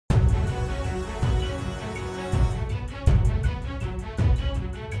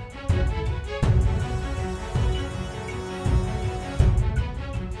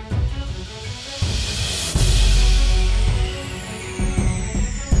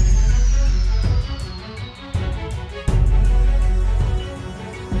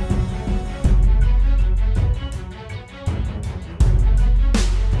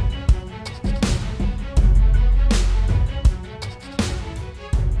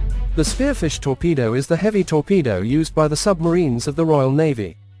The Spearfish torpedo is the heavy torpedo used by the submarines of the Royal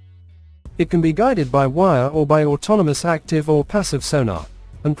Navy. It can be guided by wire or by autonomous active or passive sonar,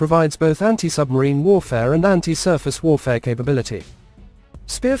 and provides both anti-submarine warfare and anti-surface warfare capability.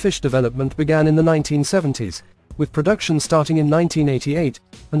 Spearfish development began in the 1970s, with production starting in 1988,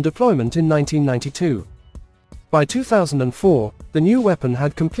 and deployment in 1992. By 2004, the new weapon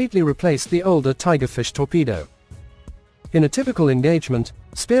had completely replaced the older Tigerfish torpedo. In a typical engagement,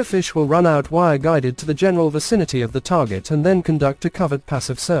 Spearfish will run out wire guided to the general vicinity of the target and then conduct a covert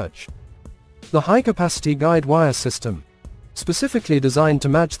passive search. The high-capacity guide wire system, specifically designed to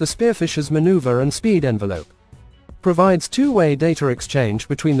match the Spearfish's maneuver and speed envelope, provides two-way data exchange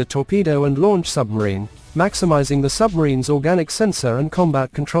between the torpedo and launch submarine, maximizing the submarine's organic sensor and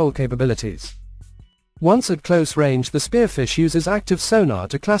combat control capabilities. Once at close range, the Spearfish uses active sonar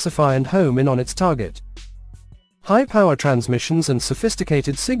to classify and home in on its target. High-power transmissions and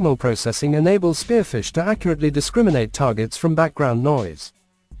sophisticated signal processing enable Spearfish to accurately discriminate targets from background noise,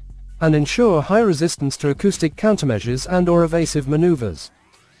 and ensure high resistance to acoustic countermeasures and/or evasive maneuvers.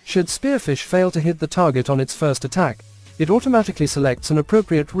 Should Spearfish fail to hit the target on its first attack, it automatically selects an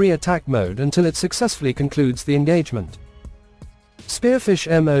appropriate re-attack mode until it successfully concludes the engagement. Spearfish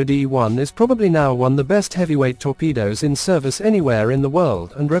MOD-1 is probably now one of the best heavyweight torpedoes in service anywhere in the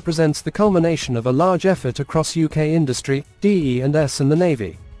world and represents the culmination of a large effort across UK industry, DE&S and the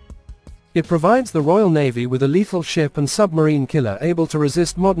Navy. It provides the Royal Navy with a lethal ship and submarine killer able to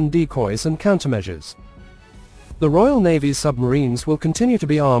resist modern decoys and countermeasures. The Royal Navy's submarines will continue to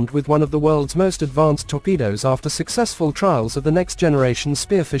be armed with one of the world's most advanced torpedoes after successful trials of the next-generation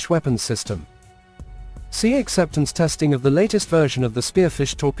Spearfish weapons system. Sea acceptance testing of the latest version of the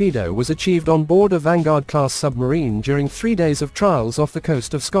Spearfish torpedo was achieved on board a Vanguard-class submarine during 3 days of trials off the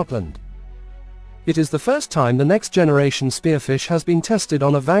coast of Scotland. It is the first time the next-generation Spearfish has been tested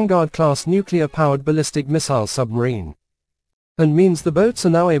on a Vanguard-class nuclear-powered ballistic missile submarine, and means the boats are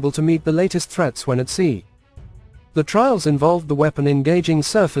now able to meet the latest threats when at sea. The trials involved the weapon engaging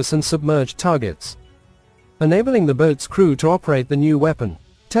surface and submerged targets, enabling the boat's crew to operate the new weapon,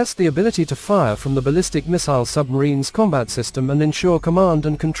 test the ability to fire from the ballistic missile submarine's combat system and ensure command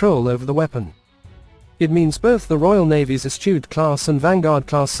and control over the weapon. It means both the Royal Navy's Astute-class and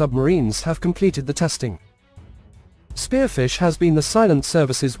Vanguard-class submarines have completed the testing. Spearfish has been the Silent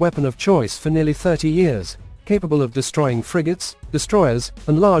Services weapon of choice for nearly 30 years, capable of destroying frigates, destroyers,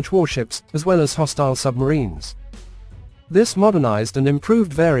 and large warships, as well as hostile submarines. This modernized and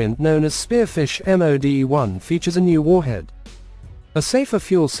improved variant known as Spearfish MOD-1 features a new warhead, a safer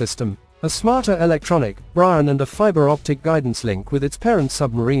fuel system, a smarter electronic brain and a fiber optic guidance link with its parent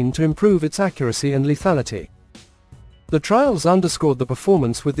submarine to improve its accuracy and lethality. The trials underscored the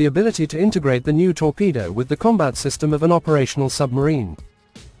performance with the ability to integrate the new torpedo with the combat system of an operational submarine.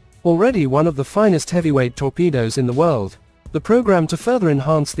 Already one of the finest heavyweight torpedoes in the world, the program to further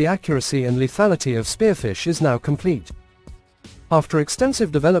enhance the accuracy and lethality of Spearfish is now complete. After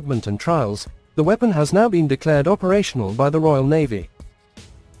extensive development and trials, the weapon has now been declared operational by the Royal Navy.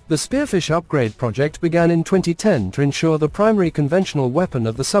 The Spearfish upgrade project began in 2010 to ensure the primary conventional weapon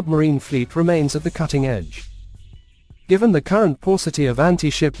of the submarine fleet remains at the cutting edge. Given the current paucity of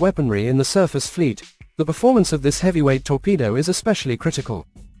anti-ship weaponry in the surface fleet, the performance of this heavyweight torpedo is especially critical.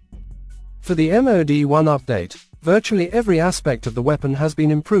 For the MOD-1 update, virtually every aspect of the weapon has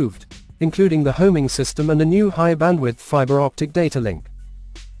been improved, including the homing system and a new high-bandwidth fiber optic data link.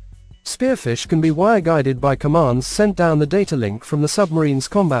 Spearfish can be wire-guided by commands sent down the data link from the submarine's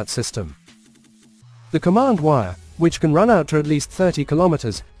combat system. The command wire, which can run out to at least 30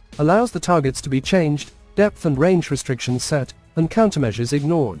 kilometers, allows the targets to be changed, depth and range restrictions set, and countermeasures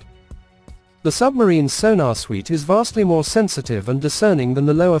ignored. The submarine's sonar suite is vastly more sensitive and discerning than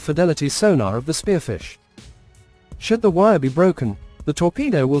the lower-fidelity sonar of the Spearfish. Should the wire be broken, the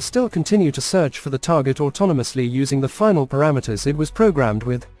torpedo will still continue to search for the target autonomously using the final parameters it was programmed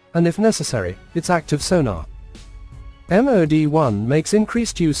with, and if necessary, its active sonar. MOD-1 makes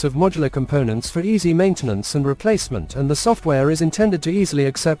increased use of modular components for easy maintenance and replacement, and the software is intended to easily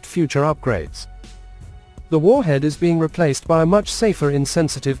accept future upgrades. The warhead is being replaced by a much safer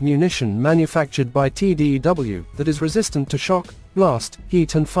insensitive munition manufactured by TDW that is resistant to shock, blast,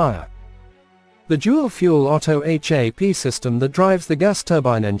 heat and fire. The dual-fuel Otto HAP system that drives the gas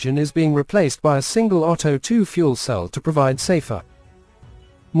turbine engine is being replaced by a single Otto II fuel cell to provide safer,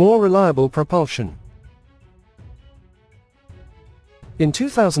 more reliable propulsion. In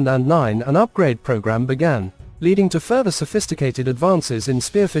 2009 an upgrade program began, leading to further sophisticated advances in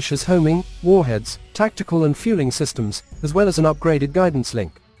Spearfish's homing, warheads, tactical and fueling systems, as well as an upgraded guidance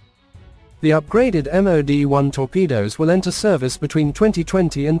link. The upgraded MOD-1 torpedoes will enter service between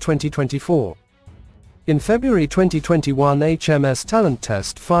 2020 and 2024. In February 2021, HMS Talent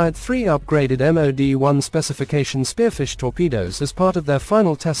Test fired 3 upgraded MOD-1 specification Spearfish torpedoes as part of their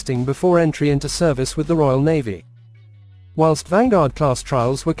final testing before entry into service with the Royal Navy. Whilst Vanguard-class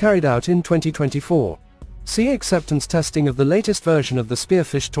trials were carried out in 2024, sea acceptance testing of the latest version of the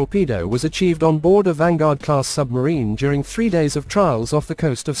Spearfish torpedo was achieved on board a Vanguard-class submarine during 3 days of trials off the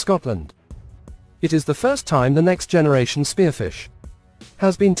coast of Scotland. It is the first time the next-generation Spearfish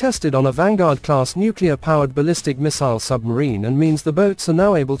has been tested on a Vanguard-class nuclear-powered ballistic missile submarine, and means the boats are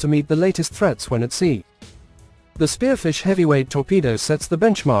now able to meet the latest threats when at sea. The Spearfish heavyweight torpedo sets the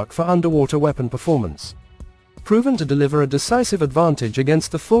benchmark for underwater weapon performance, proven to deliver a decisive advantage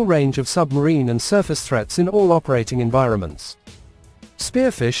against the full range of submarine and surface threats in all operating environments.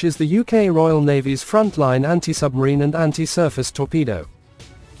 Spearfish is the UK Royal Navy's frontline anti-submarine and anti-surface torpedo.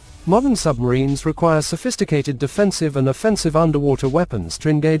 Modern submarines require sophisticated defensive and offensive underwater weapons to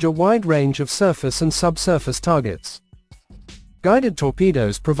engage a wide range of surface and subsurface targets. Guided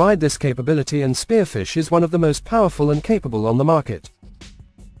torpedoes provide this capability, and Spearfish is one of the most powerful and capable on the market.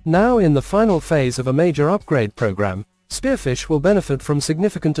 Now in the final phase of a major upgrade program, Spearfish will benefit from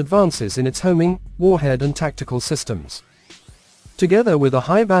significant advances in its homing, warhead and tactical systems. Together with a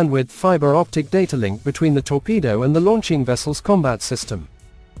high-bandwidth fiber optic data link between the torpedo and the launching vessel's combat system,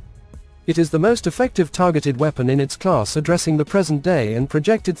 it is the most effective targeted weapon in its class, addressing the present-day and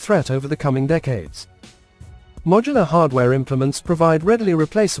projected threat over the coming decades. Modular hardware implements provide readily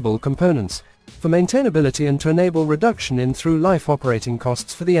replaceable components for maintainability and to enable reduction in through-life operating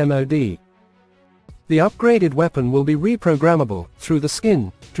costs for the MOD. The upgraded weapon will be reprogrammable through the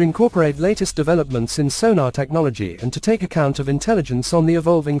skin to incorporate latest developments in sonar technology and to take account of intelligence on the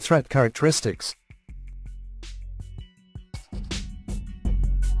evolving threat characteristics.